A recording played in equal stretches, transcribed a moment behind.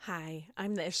Hi,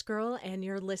 I'm the Ish Girl, and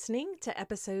you're listening to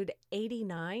episode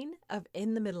 89 of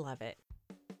In the Middle of It,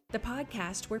 the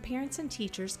podcast where parents and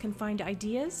teachers can find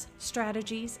ideas,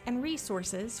 strategies, and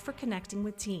resources for connecting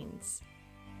with teens.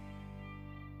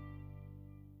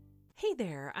 Hey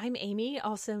there, I'm Amy,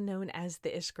 also known as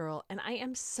the Ish Girl, and I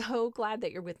am so glad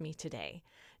that you're with me today.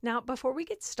 Now, before we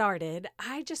get started,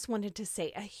 I just wanted to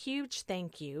say a huge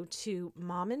thank you to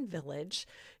Mom and Village,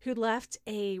 who left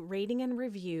a rating and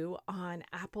review on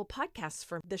Apple Podcasts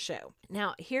for the show.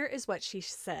 Now, here is what she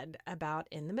said about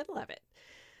In the Middle of It.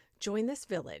 Join this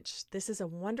village. This is a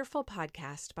wonderful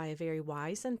podcast by a very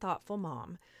wise and thoughtful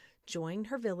mom. Join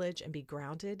her village and be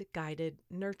grounded, guided,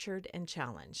 nurtured, and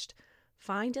challenged.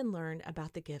 Find and learn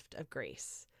about the gift of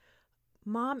grace.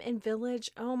 Mom and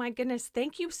Village, oh my goodness,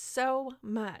 thank you so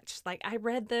much. I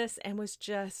read this and was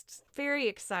just very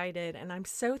excited, and I'm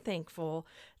so thankful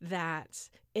that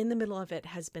In the Middle of It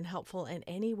has been helpful in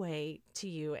any way to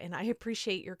you, and I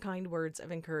appreciate your kind words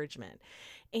of encouragement.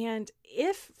 And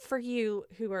if for you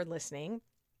who are listening,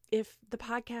 if the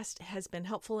podcast has been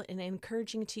helpful and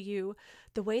encouraging to you,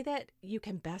 the way that you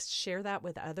can best share that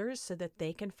with others so that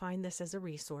they can find this as a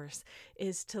resource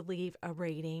is to leave a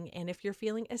rating. And if you're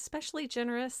feeling especially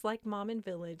generous like Mom and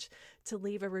Village, to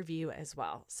leave a review as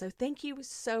well. So thank you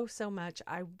so, so much.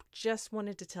 I just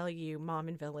wanted to tell you, Mom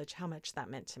and Village, how much that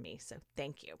meant to me. So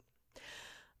thank you.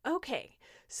 Okay,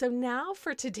 so now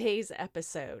for today's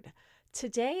episode.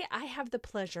 Today, I have the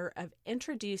pleasure of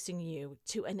introducing you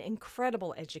to an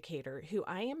incredible educator who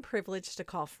I am privileged to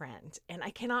call friend, and I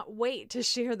cannot wait to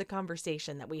share the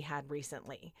conversation that we had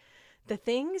recently. The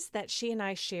things that she and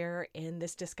I share in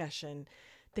this discussion,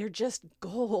 they're just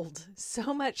gold,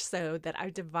 so much so that I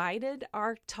divided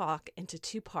our talk into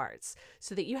two parts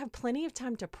so that you have plenty of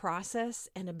time to process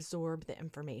and absorb the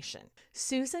information.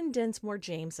 Susan Densmore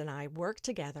James and I worked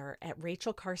together at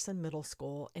Rachel Carson Middle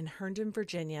School in Herndon,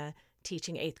 Virginia,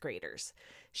 teaching 8th graders.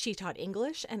 She taught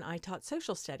English and I taught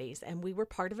social studies, and we were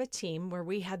part of a team where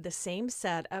we had the same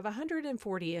set of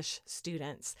 140-ish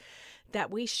students that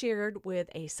we shared with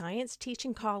a science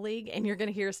teaching colleague, and you're going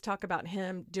to hear us talk about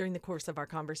him during the course of our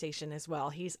conversation as well.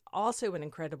 He's also an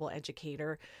incredible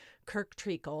educator, Kirk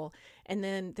Treacle, and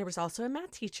then there was also a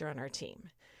math teacher on our team.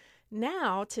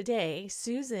 Now, today,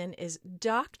 Susan is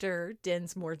Dr.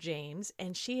 Densmore James,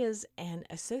 and she is an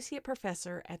associate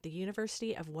professor at the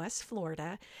University of West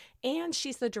Florida, and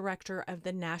she's the director of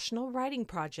the National Writing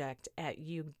Project at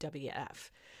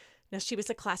UWF. Now, she was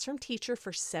a classroom teacher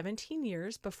for 17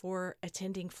 years before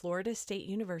attending Florida State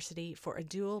University for a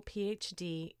dual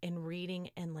PhD in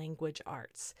reading and language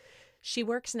arts. She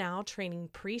works now training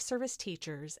pre-service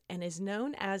teachers and is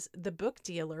known as the book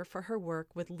dealer for her work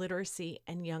with literacy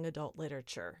and young adult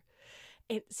literature.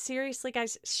 Seriously,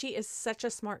 guys, she is such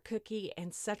a smart cookie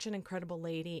and such an incredible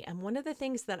lady. And one of the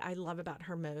things that I love about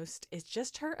her most is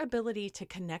just her ability to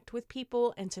connect with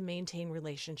people and to maintain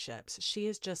relationships. She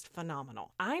is just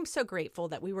phenomenal. I'm so grateful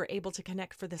that we were able to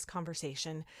connect for this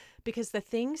conversation because the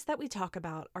things that we talk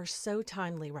about are so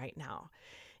timely right now.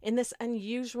 In this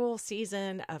unusual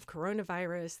season of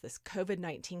coronavirus, this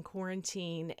COVID-19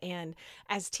 quarantine, and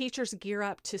as teachers gear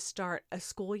up to start a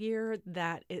school year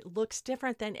that it looks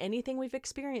different than anything we've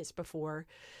experienced before,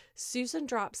 Susan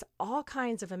drops all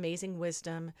kinds of amazing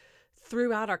wisdom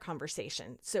throughout our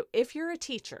conversation. So if you're a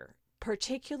teacher,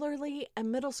 particularly a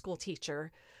middle school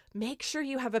teacher, make sure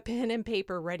you have a pen and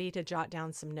paper ready to jot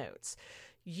down some notes.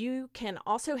 You can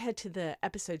also head to the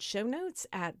episode show notes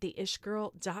at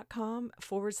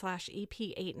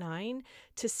theishgirl.com/EP89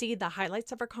 to see the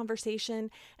highlights of our conversation.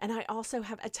 And I also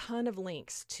have a ton of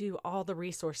links to all the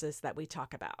resources that we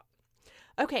talk about.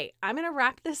 Okay, I'm going to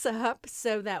wrap this up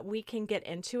so that we can get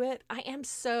into it. I am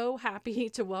so happy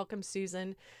to welcome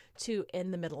Susan to In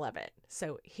the Middle of It.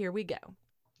 So here we go.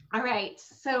 All right.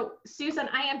 So, Susan,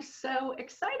 I am so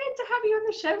excited to have you on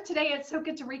the show today. It's so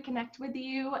good to reconnect with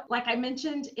you. Like I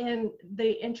mentioned in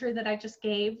the intro that I just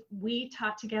gave, we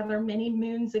taught together many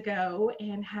moons ago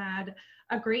and had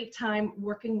a great time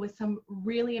working with some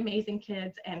really amazing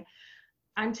kids. And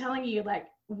I'm telling you,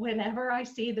 whenever I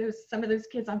see some of those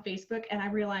kids on Facebook and I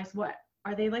realize, what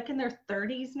are they, like in their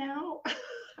 30s now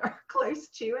or close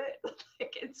to it?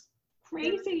 It's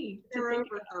crazy. They're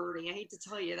over 30. I hate to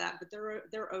tell you that, but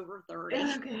they're over 30.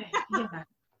 Okay. Yeah.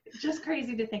 Just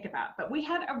crazy to think about. But we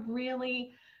had a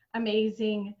really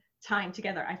amazing time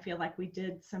together. I feel like we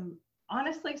did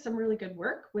honestly, some really good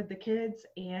work with the kids.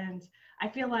 And I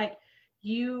feel like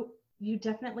you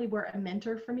definitely were a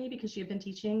mentor for me because you've been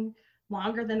teaching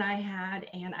longer than I had.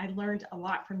 And I learned a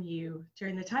lot from you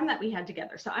during the time that we had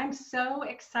together. So I'm so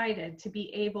excited to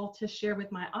be able to share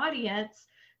with my audience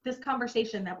this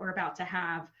conversation that we're about to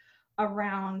have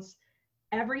around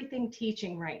everything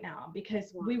teaching right now,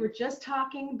 because Wow. we were just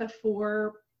talking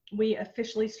before we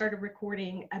officially started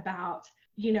recording about,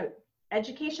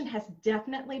 education has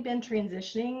definitely been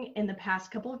transitioning in the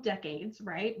past couple of decades,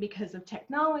 right? Because of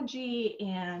technology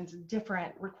and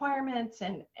different requirements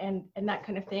and that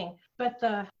kind of thing. But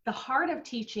the heart of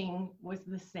teaching was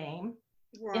the same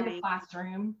in the Right.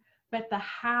 classroom, but the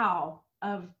how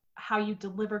of how you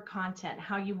delivered content,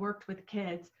 how you worked with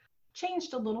kids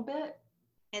changed a little bit.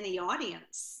 And the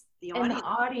audience, the And the audience.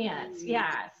 audience,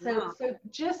 yeah. So Yeah. so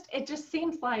just it just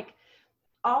seems like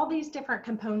all these different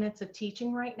components of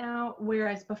teaching right now,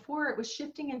 whereas before it was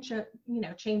shifting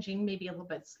and changing maybe a little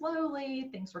bit slowly,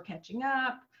 things were catching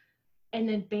up, and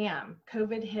then bam,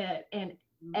 COVID hit, and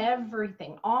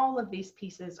everything, all of these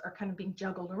pieces are kind of being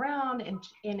juggled around, and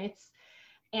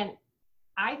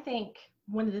I think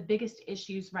one of the biggest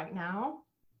issues right now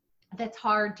that's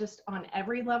hard just on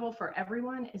every level for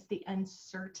everyone is the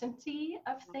uncertainty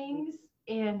of things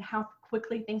and how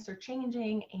quickly things are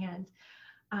changing. And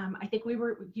I think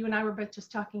you and I were both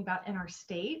just talking about in our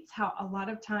states, how a lot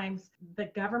of times the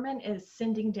government is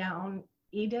sending down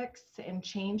edicts and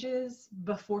changes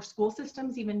before school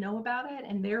systems even know about it.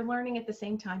 And they're learning at the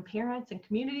same time, parents and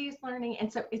communities learning.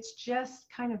 And so it's just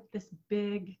kind of this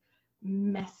big,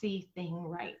 messy thing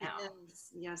right now. It is.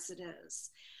 Yes, it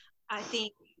is. I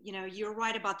think, you're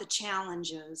right about the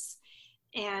challenges.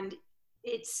 And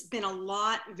it's been a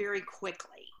lot very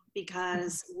quickly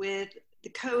because with the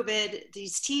COVID,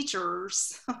 these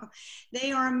teachers,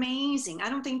 they are amazing. I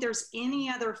don't think there's any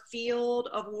other field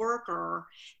of worker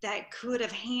that could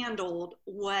have handled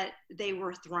what they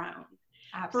were thrown.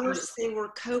 Absolutely. First, they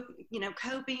were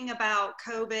coping about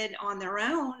COVID on their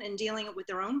own and dealing with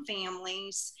their own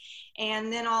families.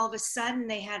 And then all of a sudden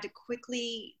they had to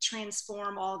quickly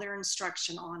transform all their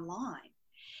instruction online.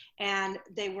 And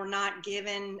they were not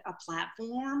given a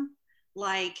platform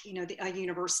like, a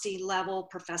university level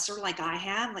professor like I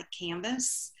had, like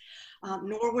Canvas,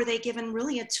 nor were they given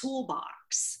really a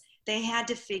toolbox. They had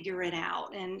to figure it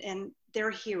out, and they're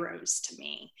heroes to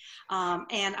me.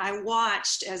 And I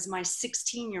watched as my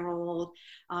 16-year-old,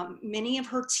 many of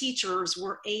her teachers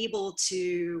were able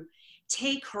to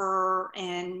take her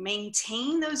and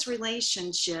maintain those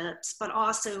relationships, but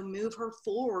also move her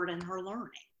forward in her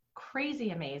learning. Crazy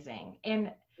amazing.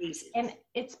 And Easy.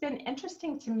 it's been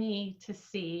interesting to me to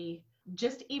see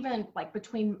just even like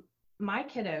between my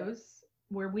kiddos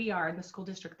where we are in the school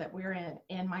district that we're in,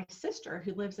 and my sister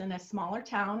who lives in a smaller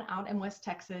town out in West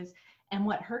Texas, and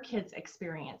what her kids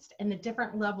experienced and the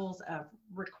different levels of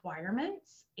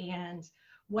requirements and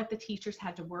what the teachers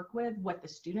had to work with, what the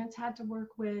students had to work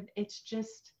with. It's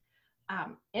just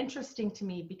interesting to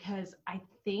me because I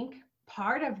think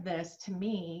part of this to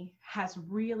me has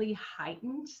really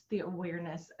heightened the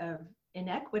awareness of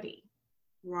inequity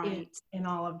in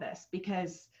all of this,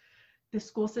 because the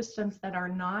school systems that are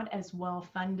not as well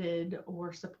funded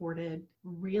or supported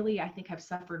really, I think, have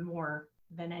suffered more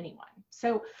than anyone.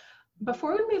 So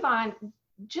before we move on,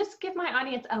 just give my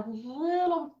audience a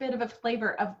little bit of a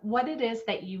flavor of what it is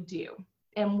that you do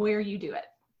and where you do it.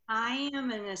 I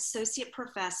am an associate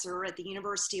professor at the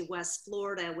University of West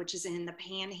Florida, which is in the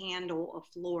Panhandle of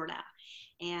Florida.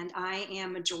 And I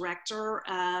am a director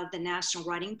of the National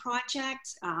Writing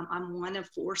Project. I'm one of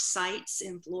 4 sites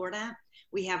in Florida.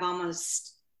 We have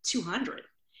almost 200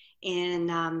 in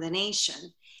the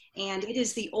nation. And it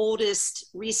is the oldest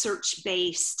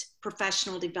research-based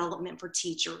professional development for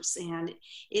teachers. And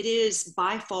it is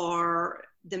by far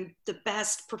the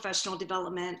best professional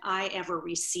development I ever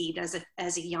received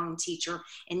as a young teacher,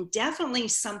 and definitely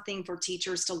something for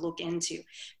teachers to look into,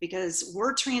 because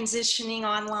we're transitioning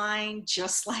online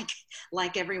just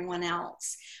like everyone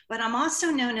else. But I'm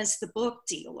also known as the book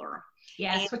dealer.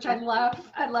 Yes, which I love.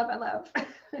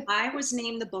 I was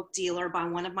named the book dealer by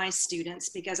one of my students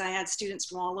because I had students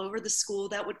from all over the school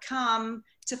that would come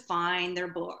to find their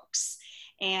books.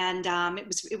 And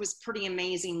it was pretty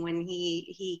amazing when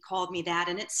he called me that,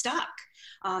 and it stuck.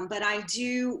 But I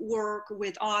do work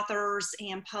with authors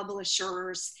and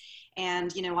publishers,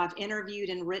 and I've interviewed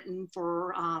and written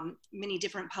for many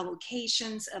different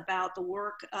publications about the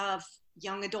work of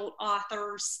young adult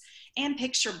authors and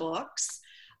picture books.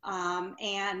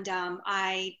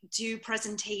 I do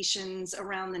presentations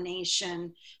around the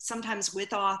nation, sometimes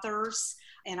with authors,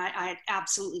 and I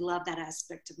absolutely love that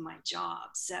aspect of my job.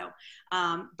 So,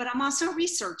 but I'm also a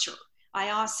researcher.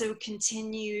 I also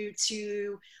continue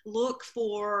to look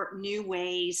for new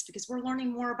ways, because we're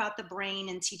learning more about the brain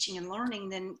and teaching and learning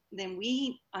than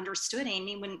we understood,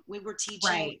 Amy, when we were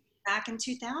teaching Right. back in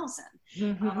 2000.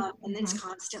 And it's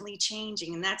constantly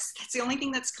changing. And that's the only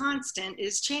thing that's constant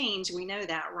is change. We know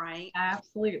that, right?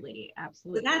 Absolutely.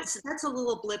 Absolutely. So that's a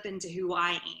little blip into who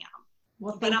I am.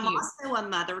 Well, but I'm also a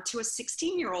mother to a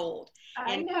 16-year-old.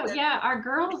 I know. Yeah, our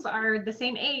girls are the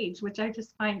same age, which I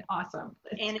just find awesome.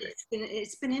 And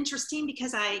it's been interesting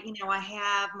because I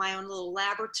have my own little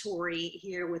laboratory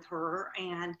here with her,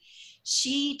 and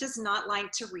she does not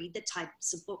like to read the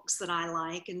types of books that I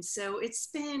like. And so it's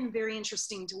been very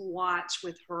interesting to watch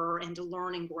with her and to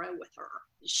learn and grow with her.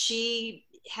 She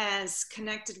has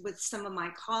connected with some of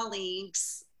my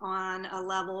colleagues on a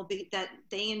level that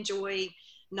they enjoy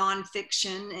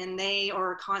nonfiction, and they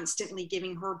are constantly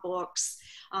giving her books.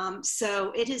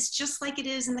 So it is just like it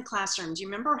is in the classroom. Do you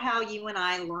remember how you and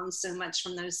I learned so much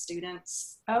from those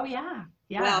students? Oh, yeah.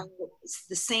 Yeah. Well, it's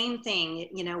the same thing.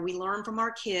 We learn from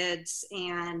our kids,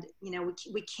 and,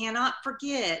 we cannot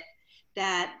forget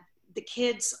that the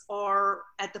kids are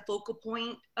at the focal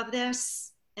point of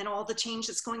this and all the change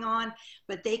that's going on,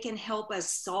 but they can help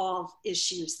us solve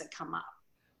issues that come up.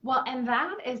 Well, and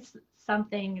that is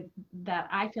something that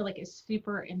I feel like is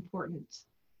super important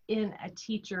in a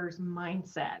teacher's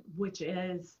mindset, which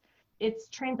is it's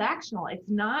transactional. It's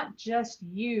not just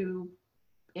you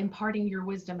imparting your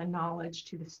wisdom and knowledge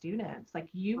to the students. Like,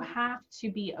 you have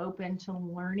to be open to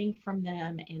learning from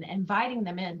them and inviting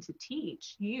them in to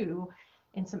teach you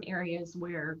in some areas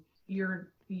where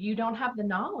you don't have the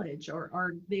knowledge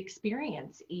or the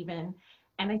experience even.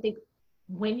 And I think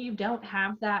when you don't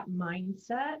have that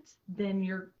mindset, then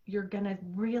you're going to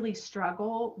really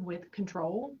struggle with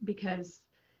control, because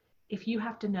if you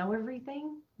have to know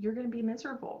everything, you're going to be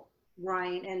miserable.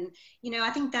 Right. And, I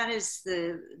think that is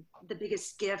the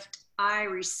biggest gift I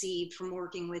received from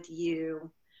working with you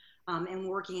and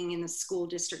working in the school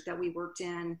district that we worked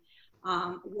in,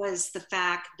 was the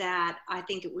fact that I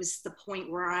think it was the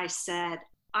point where I said,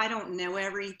 I don't know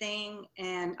everything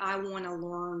and I want to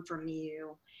learn from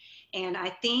you. And I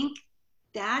think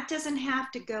that doesn't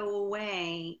have to go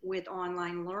away with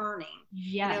online learning.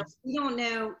 Yes. We don't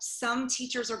know. Some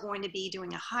teachers are going to be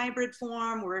doing a hybrid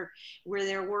form where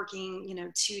they're working,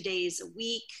 2 days a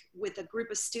week with a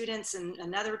group of students and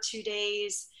another 2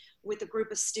 days with a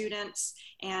group of students.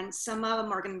 And some of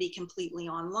them are going to be completely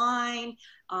online.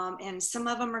 And some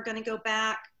of them are going to go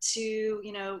back to,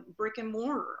 brick and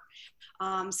mortar.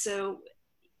 So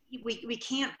we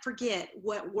can't forget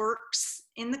what works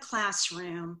in the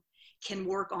classroom can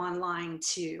work online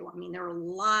too. I mean, there are a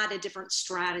lot of different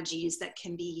strategies that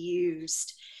can be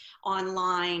used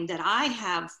online that I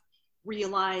have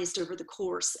realized over the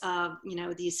course of,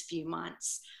 these few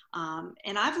months.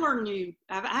 And I've learned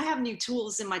I have new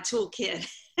tools in my toolkit.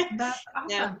 That's awesome.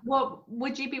 Yeah. Well,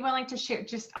 would you be willing to share,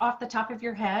 just off the top of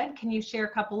your head, can you share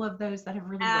a couple of those that have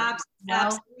really worked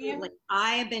well? Absolutely.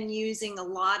 I have been using a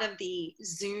lot of the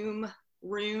Zoom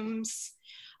rooms.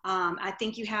 I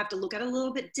think you have to look at it a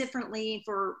little bit differently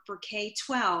for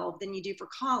K-12 than you do for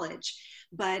college.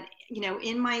 But,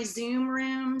 in my Zoom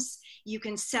rooms, you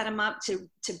can set them up to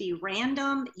be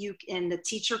random. And the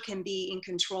teacher can be in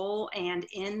control. And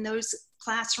in those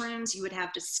classrooms, you would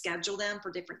have to schedule them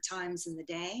for different times in the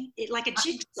day. Like a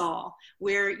jigsaw,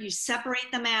 where you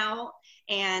separate them out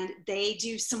and they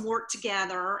do some work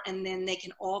together, and then they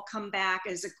can all come back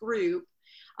as a group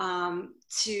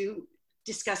to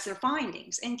discuss their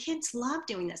findings. And kids love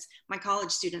doing this. My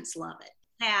college students love it.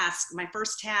 My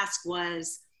first task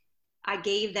was, I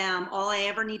gave them all I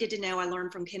ever needed to know I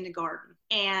learned from kindergarten.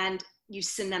 And you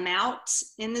send them out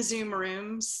in the Zoom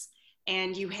rooms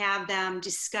and you have them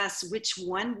discuss which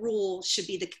one rule should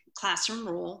be the classroom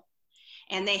rule.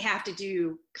 And they have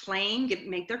to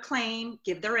make their claim,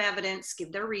 give their evidence,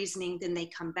 give their reasoning. Then they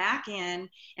come back in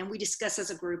and we discuss as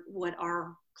a group what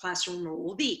our classroom rule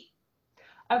will be.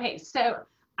 Okay, so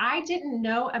I didn't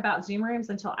know about Zoom rooms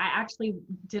until I actually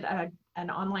did a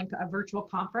virtual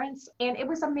conference, and it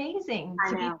was amazing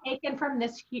to be taken from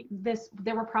this.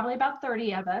 There were probably about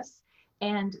 30 of us,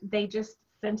 and they just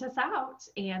sent us out,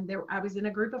 and I was in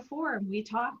a group of 4, and we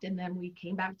talked, and then we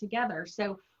came back together.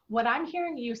 So what I'm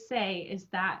hearing you say is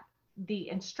that the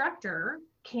instructor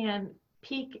can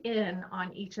peek in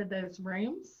on each of those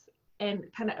rooms and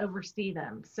kind of oversee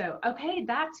them. So, okay,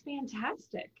 that's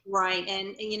fantastic. Right.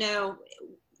 And,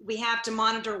 we have to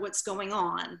monitor what's going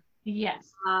on.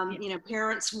 Yes.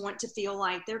 Parents want to feel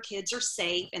like their kids are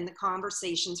safe and the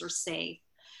conversations are safe.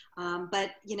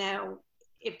 But,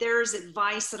 if there's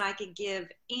advice that I could give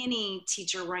any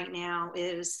teacher right now,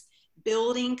 is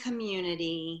building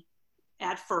community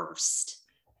at first.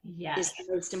 Yes. Is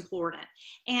the most important.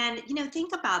 And,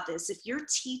 think about this. If you're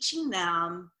teaching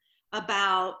them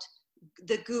about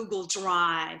the Google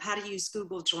Drive, how to use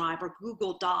Google Drive or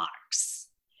Google Docs.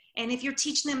 And if you're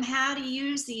teaching them how to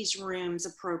use these rooms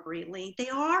appropriately, they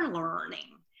are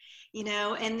learning,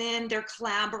 and then they're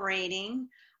collaborating.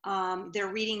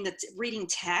 They're reading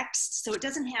text. So it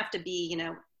doesn't have to be,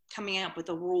 coming up with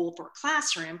a rule for a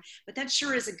classroom, but that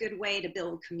sure is a good way to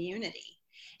build community.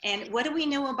 And what do we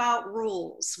know about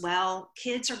rules? Well,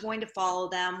 kids are going to follow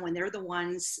them when they're the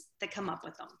ones that come up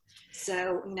with them.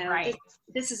 So, right.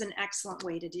 this is an excellent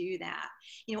way to do that.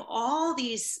 All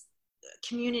these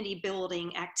community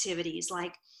building activities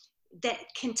like that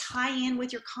can tie in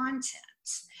with your content,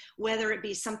 whether it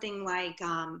be something like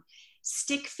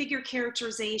stick figure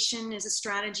characterization is a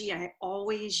strategy I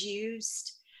always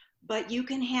used. But you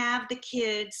can have the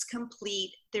kids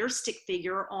complete their stick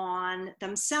figure on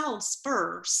themselves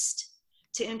first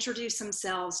to introduce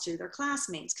themselves to their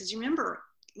classmates. Because remember,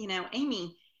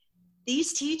 Amy,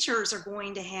 these teachers are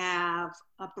going to have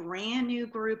a brand new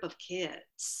group of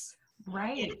kids.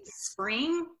 Right. In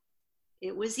spring,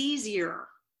 it was easier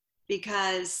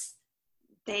because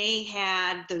they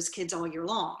had those kids all year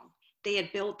long. They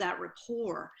had built that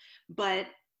rapport. But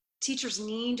teachers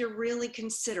need to really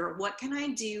consider, what can I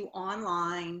do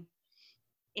online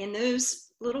in those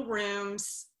little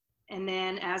rooms and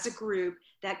then as a group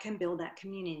that can build that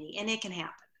community? And it can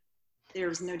happen.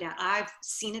 There's no doubt. I've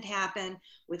seen it happen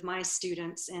with my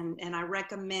students, and I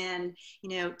recommend,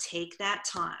 take that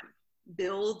time,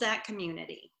 build that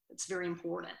community. It's very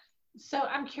important. So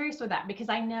I'm curious with that, because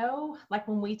I know, like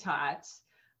when we taught,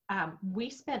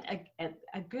 we spent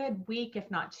a good week,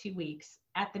 if not 2 weeks,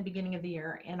 at the beginning of the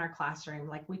year in our classroom.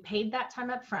 Like, we paid that time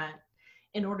up front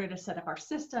in order to set up our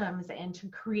systems and to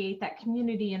create that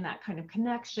community and that kind of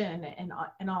connection and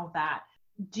all of that.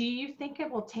 Do you think it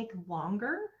will take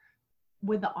longer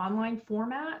with the online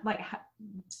format? Like,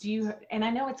 and I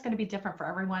know it's going to be different for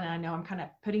everyone, and I know I'm kind of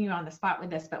putting you on the spot with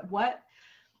this, but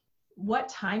what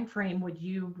time frame would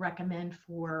you recommend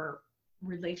for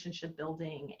relationship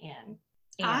building and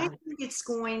I think it's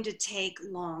going to take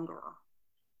longer.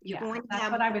 You're going to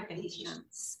have what I would think.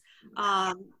 Patience.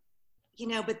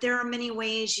 But there are many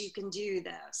ways you can do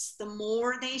this. The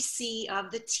more they see of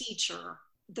the teacher,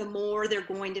 the more they're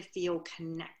going to feel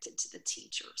connected to the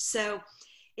teacher. So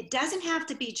it doesn't have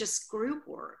to be just group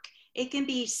work. It can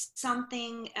be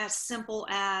something as simple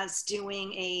as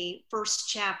doing a first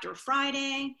chapter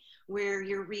Friday where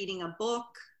you're reading a book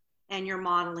and you're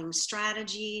modeling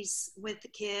strategies with the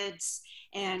kids,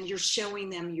 and you're showing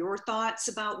them your thoughts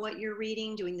about what you're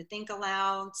reading, doing the think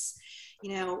alouds,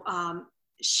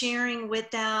 sharing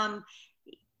with them.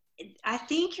 I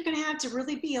think you're going to have to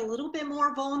really be a little bit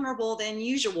more vulnerable than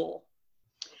usual.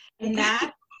 And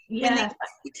that,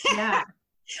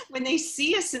 when they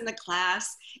see us in the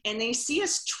class and they see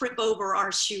us trip over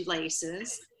our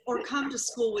shoelaces or come to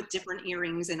school with different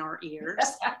earrings in our ears,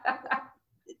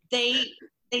 they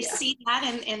see that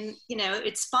and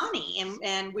it's funny,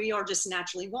 and we are just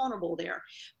naturally vulnerable there,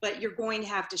 but you're going to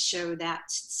have to show that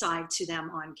side to them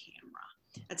on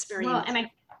camera. That's very important.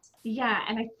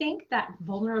 And I think that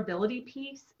vulnerability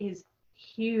piece is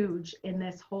huge in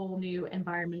this whole new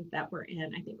environment that we're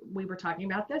in. I think we were talking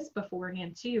about this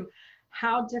beforehand too,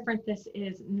 how different this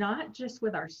is, not just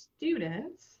with our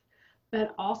students,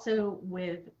 but also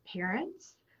with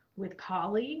parents, with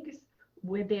colleagues,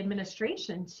 with the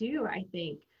administration too. I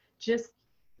think just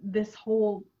this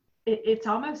whole, it's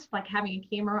almost like having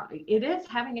a camera. It is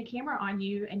having a camera on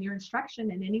you and your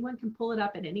instruction, and anyone can pull it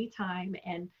up at any time.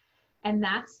 And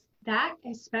that,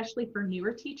 especially for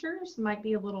newer teachers, might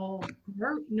be a little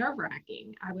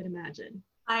nerve-wracking, I would imagine.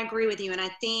 I agree with you. And I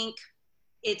think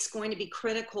it's going to be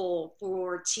critical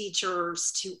for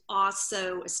teachers to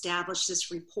also establish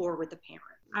this rapport with the parent.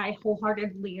 I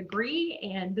wholeheartedly agree.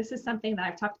 And this is something that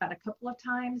I've talked about a couple of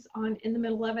times in the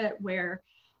middle of it, where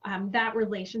that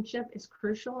relationship is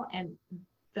crucial. And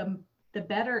the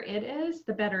better it is,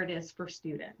 the better it is for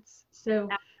students. So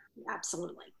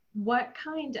absolutely. What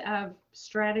kind of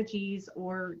strategies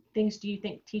or things do you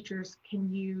think teachers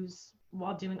can use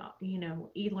while doing,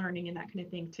 e-learning and that kind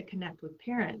of thing to connect with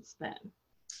parents then?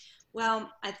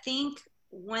 Well, I think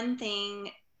one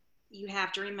thing you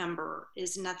have to remember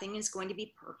is nothing is going to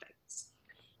be perfect.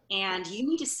 And you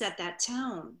need to set that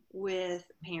tone with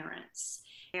parents.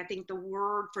 I think the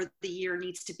word for the year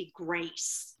needs to be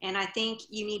grace. And I think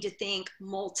you need to think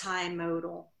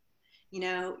multimodal.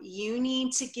 You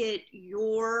need to get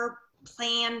your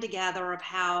plan together of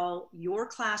how your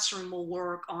classroom will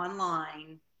work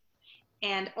online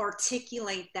and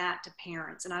articulate that to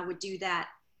parents. And I would do that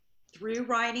through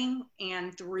writing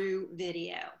and through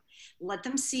video. Let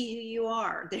them see who you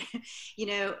are.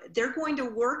 They're going to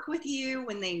work with you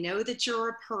when they know that you're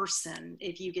a person.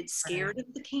 If you get scared of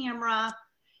the camera,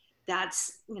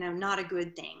 that's, not a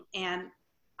good thing. And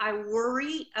I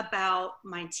worry about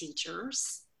my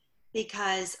teachers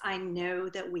because I know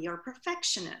that we are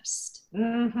perfectionists.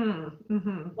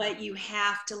 But you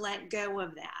have to let go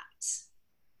of that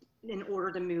in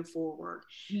order to move forward.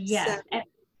 Yes. So, and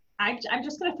I'm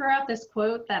just going to throw out this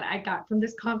quote that I got from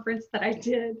this conference that I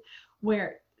did,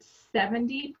 where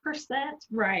 70%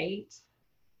 right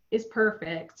is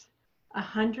perfect,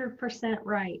 100%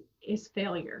 right is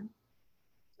failure.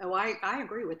 Oh, I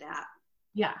agree with that.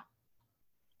 Yeah.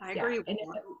 I agree with that.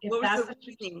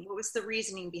 What was the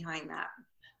reasoning behind that?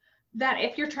 That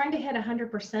if you're trying to hit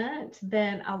 100%,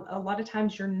 then a lot of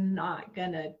times you're not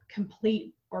going to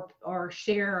complete or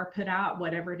share or put out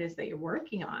whatever it is that you're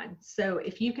working on. So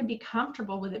if you can be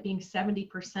comfortable with it being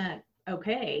 70%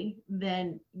 okay,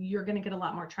 then you're going to get a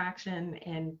lot more traction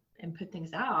and put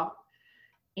things out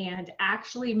and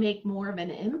actually make more of an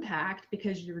impact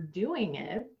because you're doing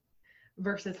it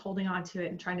versus holding on to it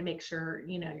and trying to make sure,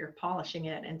 you're polishing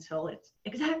it until it's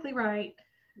exactly right.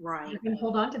 Right. You're going to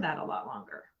hold on to that a lot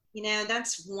longer.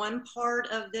 That's one part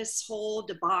of this whole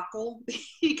debacle,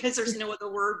 because there's no other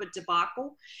word but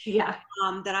debacle. Yeah.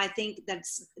 That I think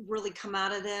that's really come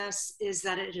out of this is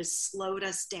that it has slowed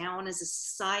us down as a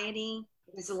society.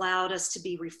 It has allowed us to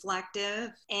be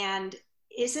reflective. And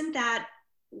isn't that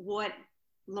what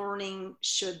learning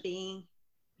should be?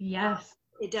 Yes.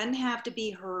 It doesn't have to be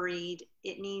hurried.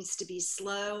 It needs to be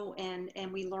slow, and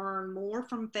we learn more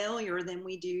from failure than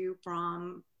we do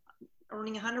from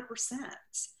earning 100%.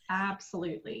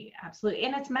 Absolutely. Absolutely.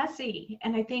 And it's messy.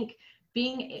 And I think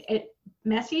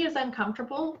messy is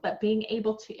uncomfortable, but being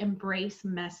able to embrace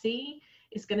messy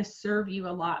is going to serve you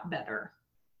a lot better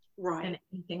than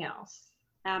anything else.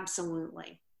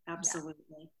 Absolutely.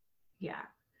 Yeah.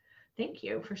 Thank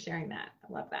you for sharing that.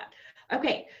 I love that.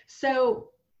 Okay. So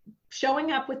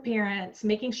showing up with parents,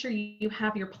 making sure you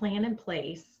have your plan in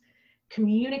place,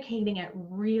 communicating it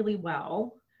really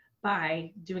well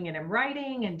by doing it in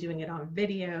writing and doing it on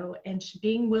video, and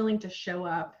being willing to show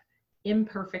up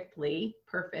imperfectly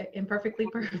perfect,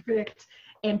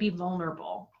 and be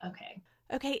vulnerable.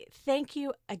 Okay, thank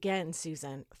you again,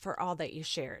 Susan, for all that you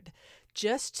shared.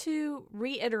 Just to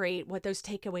reiterate what those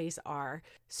takeaways are,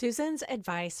 Susan's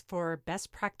advice for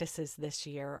best practices this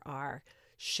year are: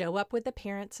 show up with the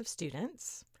parents of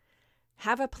students,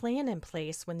 have a plan in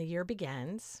place when the year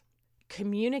begins,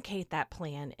 communicate that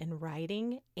plan in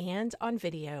writing and on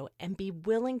video, and be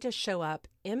willing to show up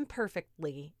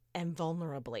imperfectly and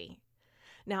vulnerably.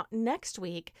 Now, next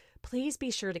week, please be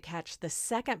sure to catch the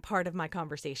second part of my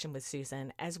conversation with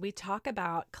Susan as we talk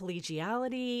about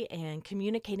collegiality and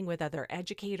communicating with other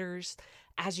educators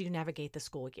as you navigate the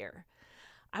school year.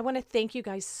 I want to thank you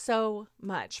guys so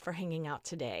much for hanging out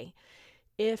today.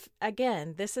 If,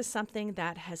 again, this is something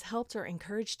that has helped or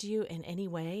encouraged you in any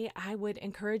way, I would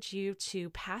encourage you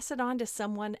to pass it on to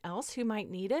someone else who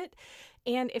might need it.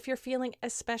 And if you're feeling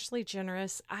especially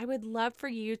generous, I would love for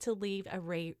you to leave a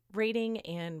rating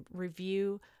and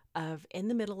review of In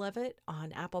the Middle of It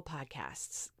on Apple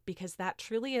Podcasts, because that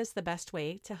truly is the best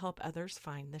way to help others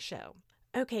find the show.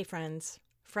 Okay, friends.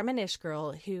 From an Ish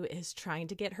girl who is trying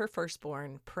to get her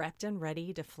firstborn prepped and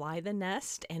ready to fly the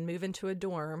nest and move into a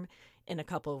dorm in a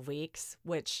couple of weeks,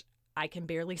 which I can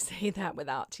barely say that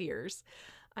without tears,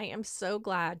 I am so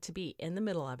glad to be in the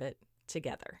middle of it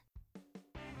together.